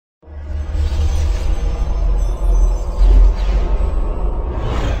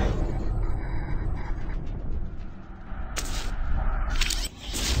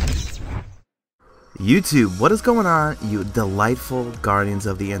YouTube, what is going on, you delightful guardians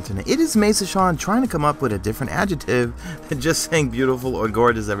of the internet? It is Mesa Sean trying to come up with a different adjective than just saying beautiful or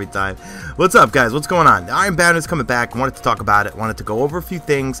gorgeous every time. What's up, guys? What's going on? The Iron Banner is coming back. I wanted to talk about it. I wanted to go over a few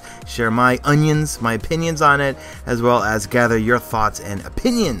things, share my opinions on it, as well as gather your thoughts and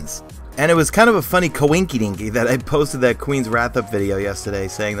opinions. And it was kind of a funny coinky-dinky that I posted that Queen's Wrath Up video yesterday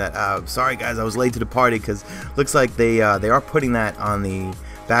saying that, sorry guys, I was late to the party, because looks like they are putting that on the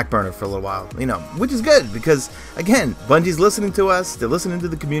back burner for a little while, you know, which is good because, again, Bungie's listening to us, they're listening to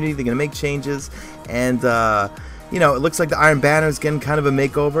the community, they're going to make changes, and, you know, it looks like the Iron Banner is getting kind of a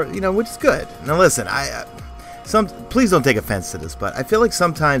makeover, you know, which is good. Now listen, please don't take offense to this, but I feel like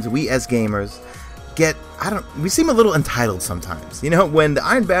sometimes we as gamers we seem a little entitled sometimes, you know, when the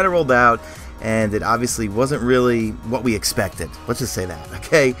Iron Banner rolled out, and it obviously wasn't really what we expected. Let's just say that,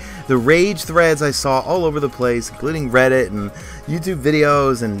 okay? The rage threads I saw all over the place, including Reddit and YouTube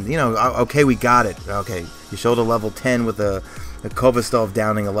videos, and, you know, okay, we got it. Okay, you showed a level 10 with a Kovastov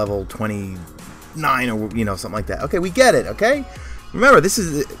downing a level 29 or, you know, something like that. Okay, we get it, okay? Remember, this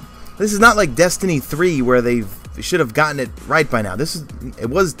is not like Destiny 3 where they should have gotten it right by now. It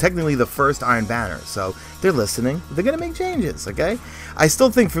was technically the first Iron Banner, so they're listening. They're going to make changes, okay? I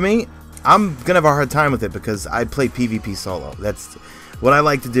still think, for me, I'm gonna have a hard time with it because I play PvP solo. That's what I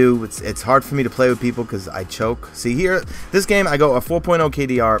like to do. It's hard for me to play with people because I choke. See here, this game I go a 4.0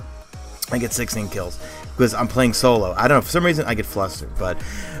 KDR, I get 16 kills because I'm playing solo. I don't know, for some reason I get flustered. But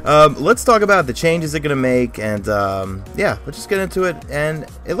let's talk about the changes they're gonna make, and yeah, let's just get into it. And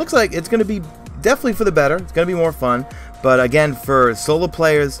it looks like it's gonna be definitely for the better. It's gonna be more fun. But again, for solo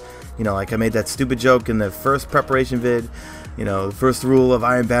players, you know, like I made that stupid joke in the first preparation vid. You know, the first rule of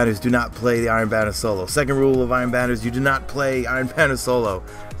Iron Banners, do not play the Iron Banner solo. Second rule of Iron Banners, you do not play Iron Banner solo.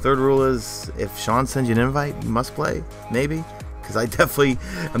 Third rule is, if Sean sends you an invite, you must play, maybe. Because I definitely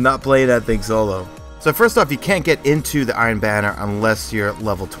am not playing that thing solo. So first off, you can't get into the Iron Banner unless you're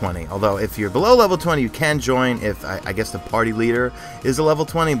level 20. Although, if you're below level 20, you can join if, I guess, the party leader is a level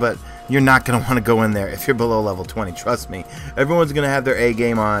 20, but you're not going to want to go in there if you're below level 20, trust me. Everyone's going to have their A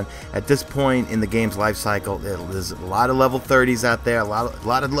game on. At this point in the game's life cycle, there's a lot of level 30s out there, a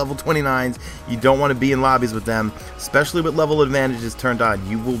lot of level 29s. You don't want to be in lobbies with them, especially with level advantages turned on.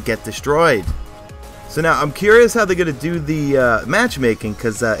 You will get destroyed. So now, I'm curious how they're going to do the matchmaking,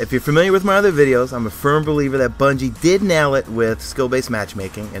 because if you're familiar with my other videos, I'm a firm believer that Bungie did nail it with skill-based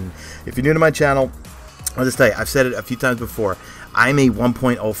matchmaking. And if you're new to my channel, I'll just tell you, I've said it a few times before, I'm a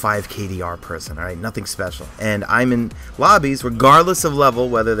 1.05 KDR person, alright? Nothing special. And I'm in lobbies, regardless of level,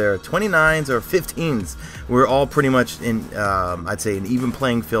 whether they're 29s or 15s. We're all pretty much in, I'd say, an even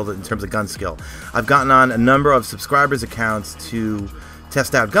playing field in terms of gun skill. I've gotten on a number of subscribers' accounts to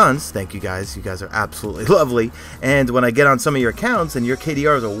test out guns. Thank you guys. You guys are absolutely lovely. And when I get on some of your accounts and your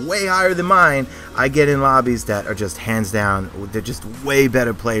KDRs are way higher than mine, I get in lobbies that are just hands down, they're just way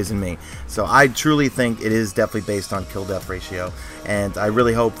better players than me. So I truly think it is definitely based on kill-death ratio, and I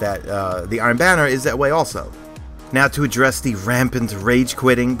really hope that the Iron Banner is that way also. Now, to address the rampant rage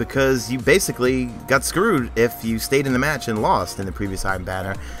quitting, because you basically got screwed if you stayed in the match and lost in the previous Iron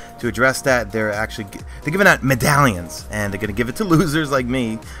Banner. To address that, they're giving out medallions, and they're going to give it to losers like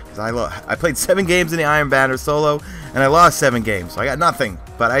me, because I played 7 games in the Iron Banner solo, and I lost 7 games, so I got nothing,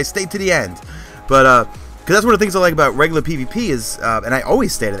 but I stayed to the end. But because that's one of the things I like about regular PvP is, and I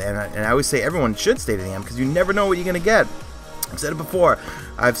always stay to the end, and I always say everyone should stay to the end, because you never know what you're going to get. I've said it before,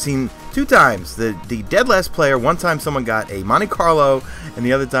 I've seen 2 times the dead last player. One time someone got a Monte Carlo, and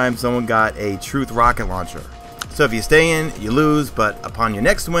the other time someone got a Truth rocket launcher. So if you stay in, you lose, but upon your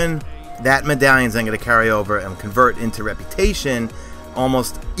next win, that medallion's then going to carry over and convert into reputation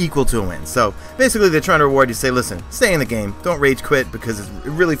almost equal to a win. So basically they're trying to reward you, say, listen, stay in the game, don't rage quit, because it's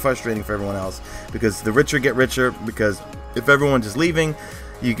really frustrating for everyone else, because the richer get richer, because if everyone's just leaving,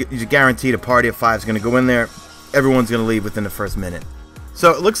 you guaranteed a party of 5 is going to go in there, everyone's going to leave within the first minute.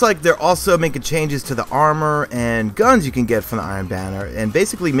 So it looks like they're also making changes to the armor and guns you can get from the Iron Banner, and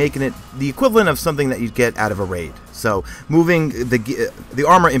basically making it the equivalent of something that you'd get out of a raid. So moving the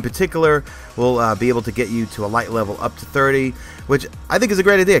armor in particular will be able to get you to a light level up to 30, which I think is a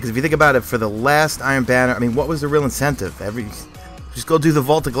great idea, because if you think about it, for the last Iron Banner, I mean, what was the real incentive? Just go do the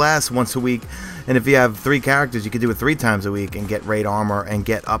Vault of Glass once a week, and if you have 3 characters, you can do it 3 times a week and get raid armor and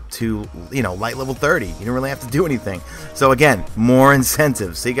get up to, you know, light level 30. You don't really have to do anything. So again, more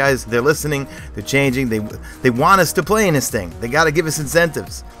incentives. See, guys, they're listening, they're changing, they want us to play in this thing. They got to give us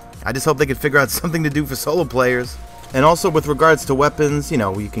incentives. I just hope they can figure out something to do for solo players. And also with regards to weapons, you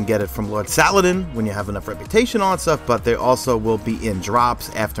know, you can get it from Lord Saladin when you have enough reputation, all that stuff, but they also will be in drops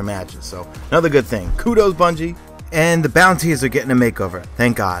after matches. So another good thing. Kudos, Bungie. And the bounties are getting a makeover,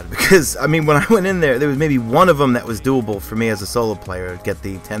 thank God, because I mean when I went in there was maybe one of them that was doable for me as a solo player to get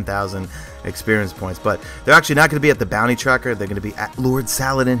the 10,000 experience points, but they're actually not going to be at the bounty tracker. They're going to be at Lord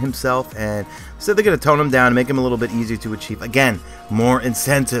Saladin himself, and so they're going to tone him down and make him a little bit easier to achieve. Again, more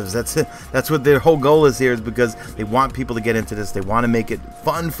incentives. That's what their whole goal is here, is because they want people to get into this. They want to make it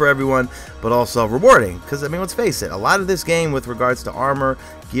fun for everyone, but also rewarding, because I mean, let's face it, a lot of this game with regards to armor,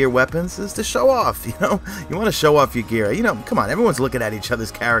 gear, weapons is to show off. You know, you want to show off your gear. You know, come on, everyone's looking at each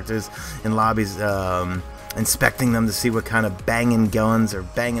other's characters in lobbies, inspecting them to see what kind of banging guns or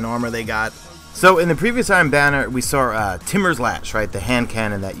banging armor they got. So in the previous Iron Banner, we saw Timur's Lash, right, the hand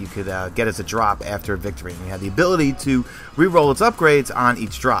cannon that you could get as a drop after a victory. And you had the ability to re-roll its upgrades on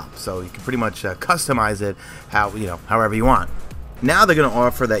each drop, so you can pretty much customize it however you want. Now they're going to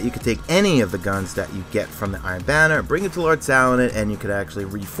offer that you could take any of the guns that you get from the Iron Banner, bring it to Lord Saladin, and you could actually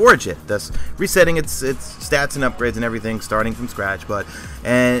reforge it, thus resetting its stats and upgrades and everything, starting from scratch.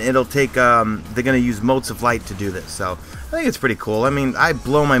 And it'll take, they're going to use Motes of Light to do this, so I think it's pretty cool. I mean, I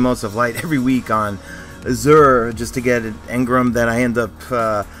blow my Motes of Light every week on Azure just to get an engram that I end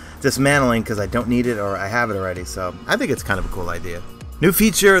up dismantling because I don't need it or I have it already, so I think it's kind of a cool idea. New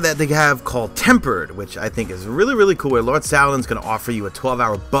feature that they have called Tempered, which I think is really, really cool, where Lord Saladin's going to offer you a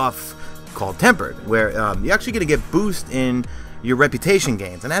 12-hour buff called Tempered, where you're actually going to get boost in your reputation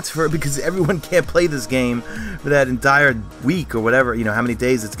gains, and that's because everyone can't play this game for that entire week or whatever, you know, how many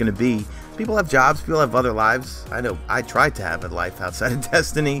days it's going to be. People have jobs, people have other lives. I know I tried to have a life outside of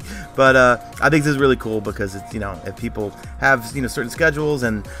Destiny, but I think this is really cool because it's, you know, if people have, you know, certain schedules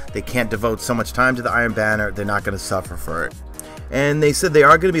and they can't devote so much time to the Iron Banner, they're not going to suffer for it. And they said they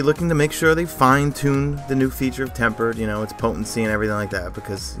are going to be looking to make sure they fine-tune the new feature of Tempered, you know, its potency and everything like that,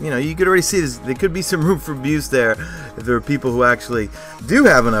 because, you know, you could already see this, there could be some room for abuse there if there are people who actually do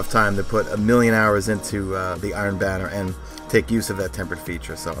have enough time to put 1,000,000 hours into the Iron Banner and take use of that Tempered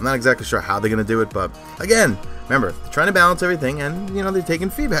feature. So I'm not exactly sure how they're going to do it, but again, remember, they're trying to balance everything, and, you know, they're taking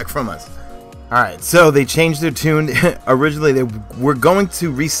feedback from us. Alright, so they changed their tune. Originally, they were going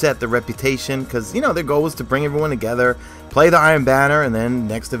to reset the reputation because, you know, their goal was to bring everyone together, play the Iron Banner, and then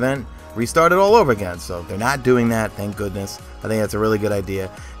next event, restart it all over again. So they're not doing that, thank goodness. I think that's a really good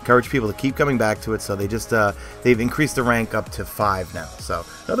idea. Encourage people to keep coming back to it, so they just, they've increased the rank up to 5 now. So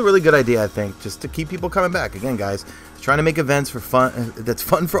another really good idea, I think, just to keep people coming back. Again, guys, trying to make events for fun, that's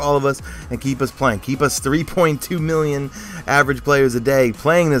fun for all of us, and keep us playing. Keep us 3.2 million average players a day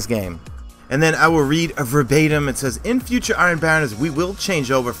playing this game. And then I will read a verbatim. It says, in future Iron Banners, we will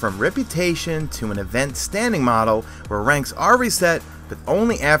change over from reputation to an event standing model where ranks are reset, but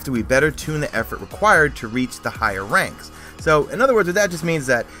only after we better tune the effort required to reach the higher ranks. So, in other words, what that just means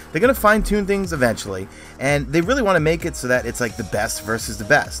that they're going to fine-tune things eventually, and they really want to make it so that it's like the best versus the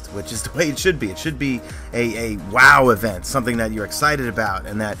best, which is the way it should be. It should be a wow event, something that you're excited about,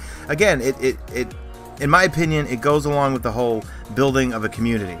 and that, again, in my opinion, it goes along with the whole building of a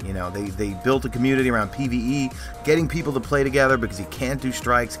community. You know, they built a community around PvE, getting people to play together, because you can't do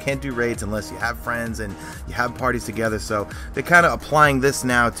strikes, can't do raids unless you have friends and you have parties together. So they're kind of applying this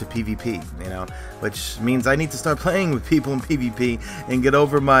now to PvP, you know, which means I need to start playing with people in PvP and get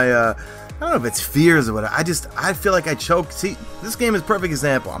over my I don't know if it's fears or whatever. I feel like I choke. See, this game is a perfect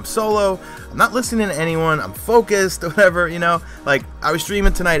example. I'm solo. I'm not listening to anyone. I'm focused or whatever, you know. Like, I was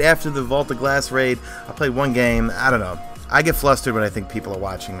streaming tonight after the Vault of Glass raid. I played one game. I don't know. I get flustered when I think people are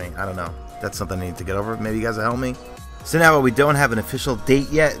watching me. I don't know. That's something I need to get over. Maybe you guys will help me. So now while we don't have an official date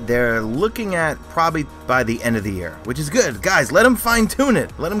yet, they're looking at probably by the end of the year, which is good. Guys, let them fine-tune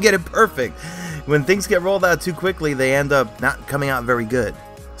it. Let them get it perfect. When things get rolled out too quickly, they end up not coming out very good.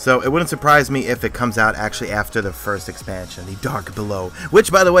 So it wouldn't surprise me if it comes out actually after the first expansion, the Dark Below,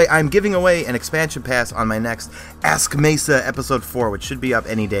 which, by the way, I'm giving away an expansion pass on my next Ask Mesa episode 4, which should be up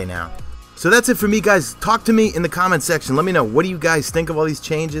any day now. So that's it for me, guys. Talk to me in the comment section. Let me know, what do you guys think of all these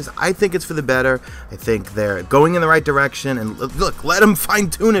changes? I think it's for the better. I think they're going in the right direction. And look, let them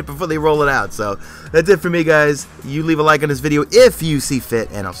fine-tune it before they roll it out. So that's it for me, guys. You leave a like on this video if you see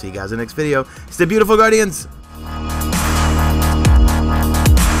fit, and I'll see you guys in the next video. Stay beautiful, Guardians.